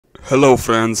Hello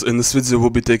friends, in this video we'll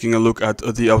be taking a look at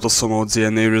the autosomal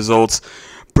DNA results,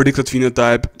 predicted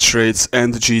phenotype, traits,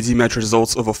 and GED match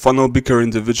results of a FunnelBeaker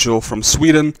individual from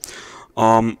Sweden.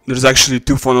 There's actually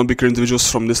two FunnelBeaker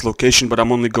individuals from this location, but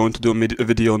I'm only going to do a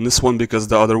video on this one because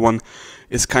the other one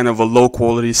is kind of a low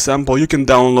quality sample. You can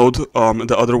download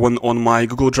the other one on my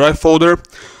Google Drive folder,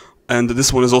 and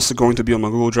this one is also going to be on my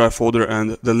Google Drive folder,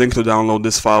 and the link to download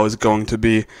this file is going to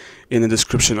be in the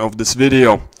description of this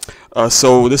video.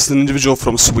 So this is an individual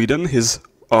from Sweden. His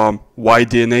Y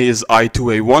DNA is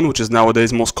I2A1, which is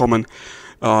nowadays most common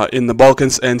in the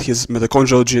Balkans, and his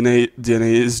mitochondrial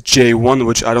DNA is J1,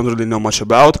 which I don't really know much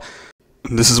about.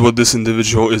 This is what this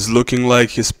individual is looking like.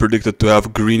 He's predicted to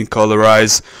have green color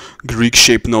eyes, Greek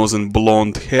shaped nose, and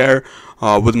blonde hair.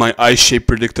 With my eye shape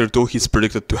predictor tool, he's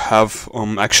predicted to have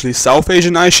actually South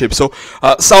Asian eye shape. So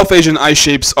South Asian eye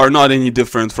shapes are not any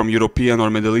different from European or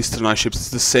Middle Eastern eye shapes. It's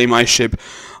the same eye shape.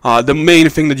 The main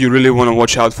thing that you really want to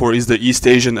watch out for is the East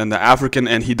Asian and the African,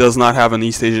 and he does not have an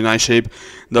East Asian eye shape,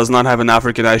 does not have an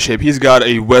African eye shape. He's got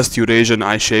a West Eurasian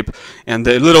eye shape, and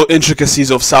the little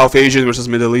intricacies of South Asian versus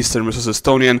Middle Eastern versus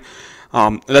Estonian,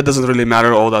 that doesn't really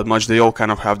matter all that much. They all kind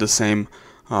of have the same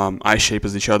eye shape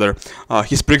as each other.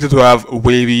 He's predicted to have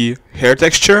wavy hair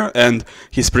texture, and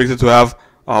he's predicted to have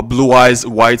blue eyes,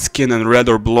 white skin, and red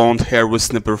or blonde hair with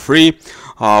snipper free.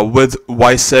 With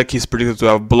Y-sec, he's predicted to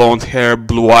have blonde hair,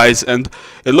 blue eyes, and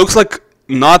it looks like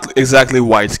not exactly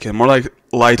white skin, more like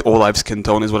light olive skin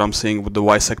tone is what I'm seeing with the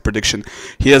Y-sec prediction.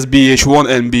 He has BEH1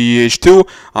 and BEH2.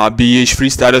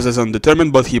 BEH3 status is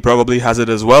undetermined, but he probably has it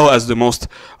as well as the most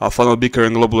FunnelBeaker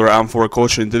and globular amphora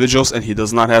culture individuals, and he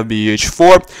does not have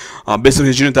BEH4. Based on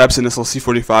his genotypes in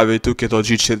SLC45A2, keto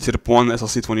G TRP1,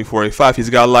 SLC24A5, he's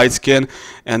got light skin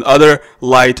and other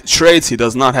light traits. He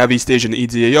does not have East Asian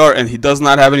EDAR, and he does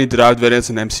not have any derived variants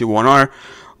in MC1R.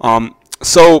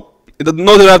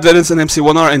 No derived variants in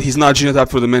MC1R, and he's not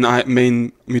genotyped for the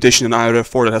main mutation in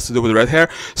IRF4 that has to do with red hair.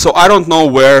 So I don't know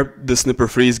where the snipper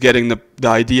free is getting the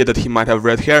idea that he might have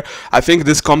red hair. I think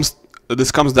this comes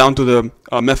down to the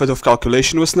method of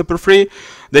calculation with snipper free.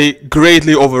 They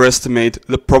greatly overestimate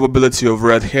the probability of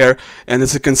red hair, and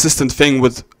it's a consistent thing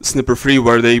with snipper free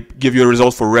where they give you a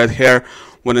result for red hair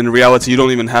when in reality you don't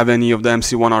even have any of the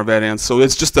MC1R variants. So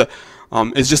it's just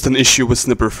an issue with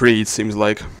snipper free, it seems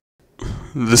like.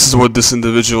 This is what this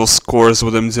individual scores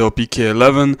with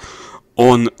MDLPK11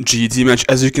 on GED match.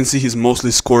 As you can see, he's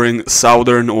mostly scoring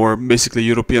Southern or basically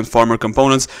European farmer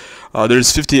components.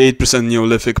 There's 58%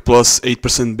 Neolithic plus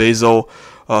 8% basal.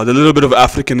 The little bit of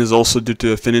African is also due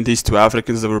to affinities to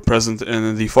Africans that were present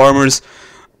in the farmers.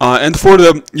 And for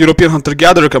the European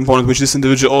hunter-gatherer component, which this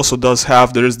individual also does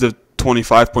have, there is the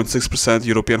 25.6%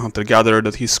 European hunter-gatherer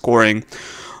that he's scoring.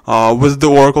 With the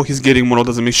Oracle, he's getting modeled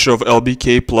as a mixture of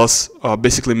LBK plus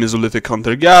basically Mesolithic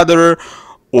hunter-gatherer,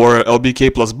 or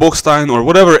LBK plus Bockstein, or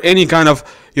whatever, any kind of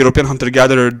European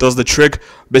hunter-gatherer does the trick.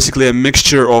 Basically a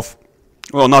mixture of,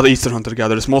 well, not Eastern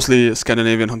hunter-gatherers, mostly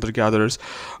Scandinavian hunter-gatherers.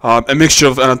 A mixture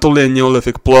of Anatolian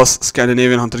Neolithic plus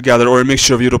Scandinavian hunter-gatherer, or a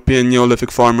mixture of European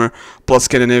Neolithic farmer plus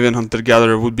Scandinavian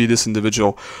hunter-gatherer would be this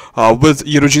individual. With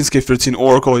Euroginske 13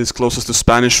 Oracle, he's closest to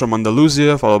Spanish from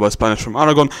Andalusia, followed by Spanish from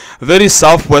Aragon. Very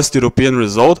Southwest European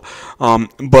result,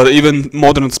 but even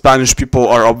modern Spanish people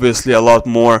are obviously a lot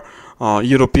more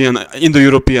European,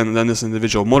 Indo-European than this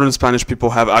individual. Modern Spanish people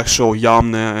have actual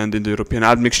Yamne and Indo-European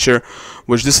admixture,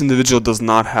 which this individual does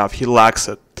not have. He lacks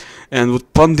it. And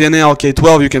with PUN-DNA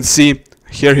LK12, you can see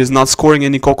here he's not scoring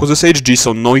any Caucasus HG,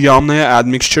 so no Yamne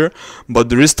admixture, but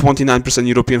there is 29%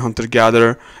 European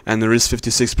hunter-gatherer, and there is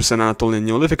 56% Anatolian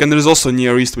Neolithic, and there is also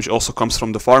Near East, which also comes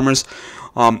from the farmers.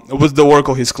 With the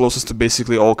Oracle, he's closest to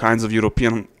basically all kinds of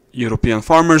European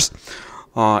farmers,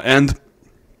 and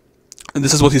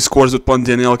this is what he scores with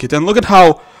PUN-DNA LK10. Look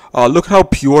at how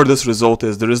pure this result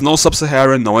is. There is no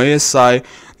Sub-Saharan, no ASI,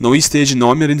 no East Asian,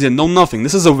 no Amerindian, no nothing.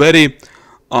 This is a very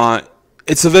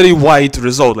it's a very white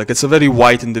result. Like, it's a very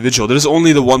white individual. There is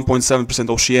only the 1.7%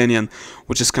 Oceanian,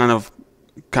 which is kind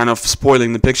of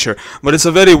spoiling the picture. But it's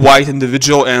a very white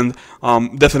individual, and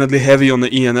definitely heavy on the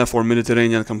ENF or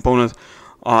Mediterranean component.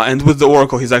 And with the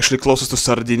Oracle, he's actually closest to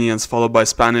Sardinians, followed by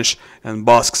Spanish and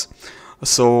Basques.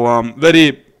 So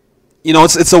very, you know,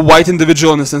 it's a white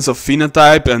individual in the sense of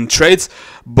phenotype and traits,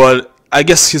 but I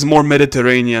guess he's more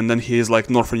Mediterranean than he is like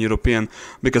Northern European,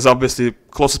 because obviously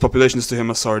closest populations to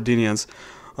him are Sardinians.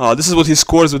 This is what he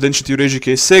scores with Ancient Eurasia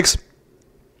K6.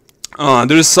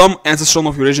 There is some ancestral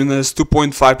of Eurasian, there's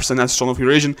 2.5% ancestral of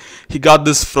Eurasian. He got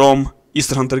this from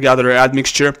Eastern hunter-gatherer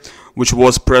admixture, which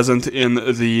was present in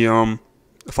the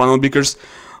FunnelBeakers.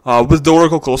 with the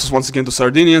oracle closest once again to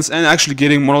Sardinians, and actually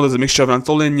getting more or less a mixture of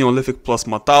Anatolian Neolithic plus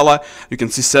Matala. You can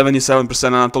see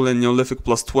 77% Anatolian Neolithic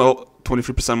plus 23%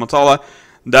 Matala.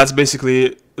 That's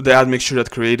basically the admixture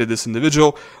that created this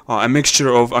individual, a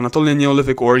mixture of Anatolian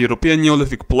Neolithic or European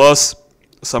Neolithic plus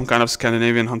some kind of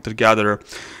Scandinavian hunter-gatherer.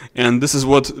 And this is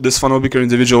what this FunnelBeaker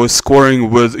individual is scoring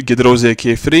with Gedrosia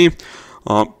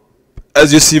K3.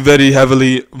 As you see, very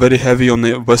heavy on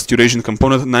the West Eurasian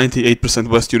component, 98%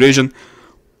 West Eurasian.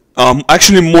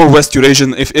 Actually more West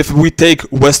Eurasian. If we take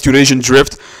West Eurasian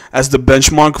drift as the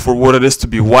benchmark for what it is to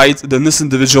be white, then this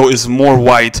individual is more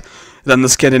white than the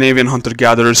Scandinavian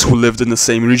hunter-gatherers who lived in the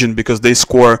same region, because they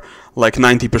score like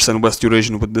 90% West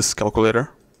Eurasian with this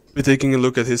calculator. We're taking a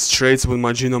look at his traits with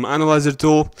my genome analyzer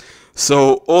tool.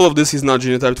 So all of this he's not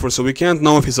genotyped for, so we can't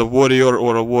know if he's a warrior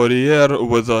or a warrior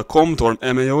with a COMT or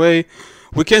MAOA.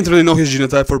 We can't really know his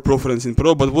genotype for Proference in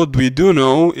Pro, but what we do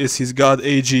know is he's got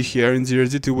AG here in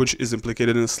 0D2, which is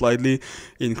implicated in a slightly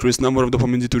increased number of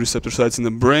dopamine D2 receptor sites in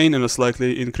the brain and a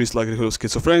slightly increased likelihood of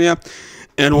schizophrenia.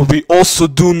 And what we also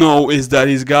do know is that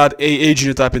he's got AA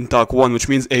genotype in TOC1, which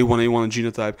means A1A1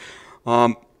 genotype.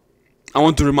 I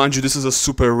want to remind you, this is a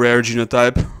super rare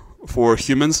genotype for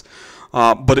humans.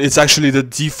 But it's actually the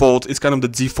default, it's kind of the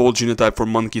default genotype for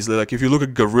monkeys. Like if you look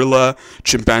at gorilla,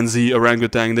 chimpanzee,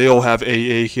 orangutan, they all have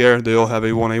AA here, they all have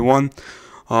A1A1.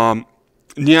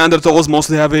 Neanderthals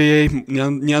mostly have AA,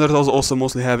 Neanderthals also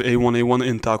mostly have A1A1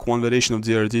 in TOC1 variation of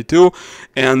DRD2.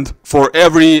 And for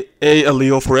every A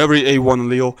allele, for every A1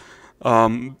 allele,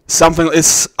 something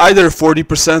is either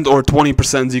 40% or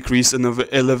 20% decrease in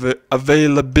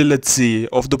availability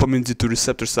of dopamine D2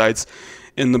 receptor sites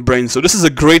in the brain. So this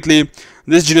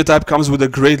genotype comes with a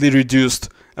greatly reduced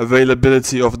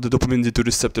availability of the dopamine D2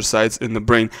 receptor sites in the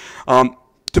brain.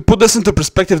 To put this into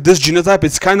perspective, this genotype,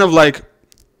 it's kind of like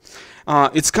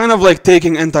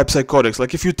taking antipsychotics.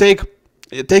 Like if you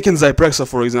taking Zyprexa,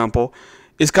 for example,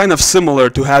 it's kind of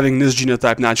similar to having this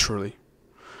genotype naturally.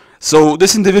 So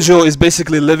this individual is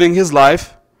basically living his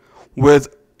life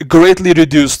with greatly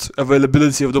reduced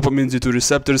availability of dopamine D2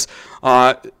 receptors.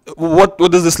 What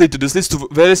does this lead to? This leads to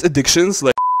various addictions,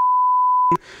 like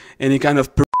any kind of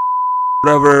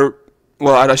whatever.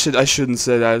 Well, I shouldn't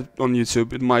say that on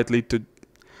YouTube. It might lead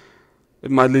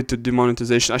to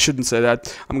demonetization. I shouldn't say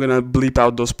that. I'm gonna bleep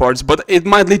out those parts. But it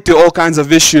might lead to all kinds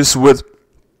of issues with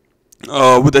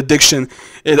addiction.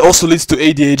 It also leads to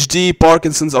ADHD,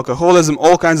 Parkinson's, alcoholism,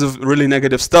 all kinds of really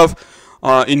negative stuff.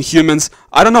 In humans,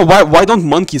 I don't know why don't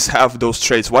monkeys have those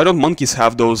traits? Why don't monkeys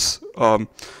have those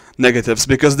negatives?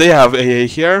 Because they have AA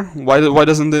here. Why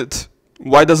doesn't this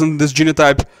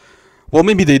genotype? Well,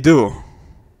 maybe they do.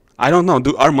 I don't know.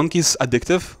 Are monkeys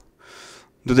addictive?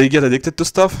 Do they get addicted to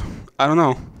stuff? I don't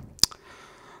know.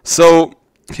 So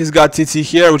he's got TT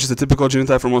here, which is the typical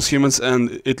genotype for most humans,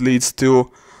 and it leads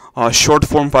to short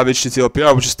form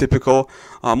 5-HTTLPR, which is typical.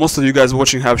 Most of you guys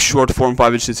watching have short form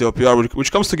 5-HTTLPR,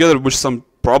 which comes together with some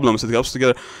problems. It comes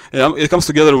together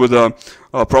with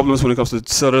problems when it comes to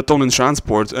serotonin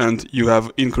transport, and you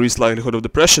have increased likelihood of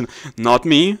depression. Not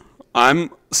me. I'm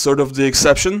sort of the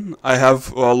exception. I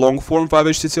have long form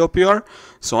 5-HTTLPR,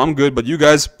 so I'm good, but you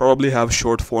guys probably have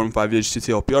short form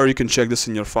 5-HTTLPR. You can check this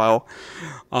in your file.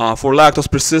 For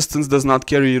lactose persistence, does not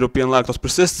carry European lactose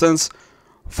persistence.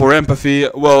 For empathy,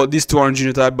 well, these two aren't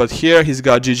genotype, but here he's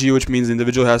got GG, which means the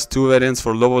individual has two variants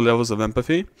for lower levels of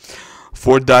empathy.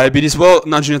 For diabetes, well,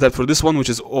 not genotype for this one, which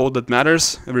is all that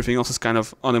matters. Everything else is kind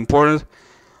of unimportant.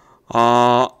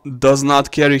 Does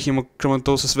not carry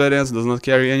hemochromatosis variants, does not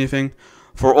carry anything.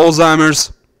 For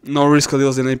Alzheimer's, no risk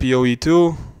alleles in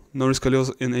APOE2, no risk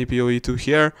alleles in APOE2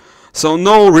 here. So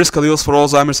no risk alleles for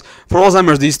Alzheimer's. For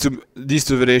Alzheimer's, these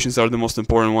two variations are the most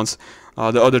important ones.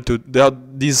 The other two,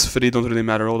 these three don't really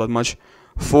matter all that much.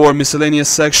 For miscellaneous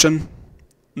section,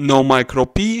 no micro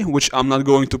P, which I'm not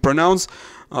going to pronounce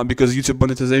because YouTube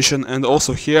monetization. And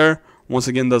also here, once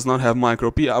again, does not have micro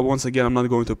P. Once again, I'm not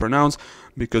going to pronounce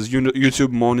because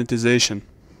YouTube monetization.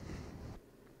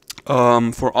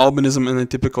 For albinism and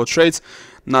atypical traits,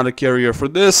 not a carrier for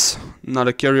this, not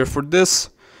a carrier for this.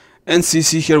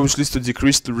 NCC here, which leads to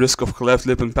decreased risk of cleft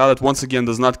lip and palate, once again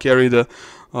does not carry the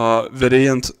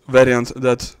variant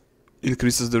that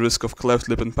increases the risk of cleft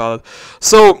lip and palate.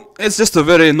 So it's just a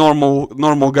very normal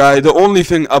guy. The only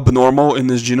thing abnormal in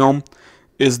this genome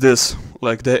is this,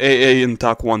 like the AA in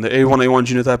TOC1, the A1A1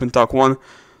 genotype in TOC1,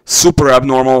 super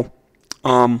abnormal.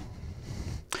 And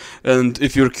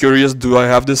if you're curious, do I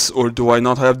have this or do I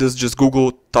not have this, just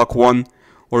Google TOC1,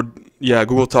 or yeah,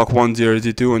 Google TOC1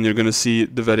 DRD2, and you're gonna see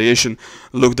the variation.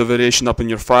 Look the variation up in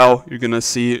your file. You're gonna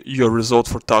see your result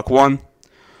for TOC1.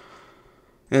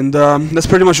 And that's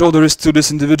pretty much all there is to this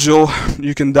individual.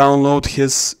 You can download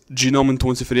his genome in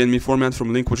 23andMe format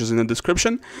from link which is in the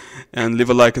description. And leave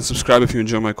a like and subscribe if you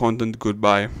enjoy my content.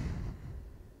 Goodbye.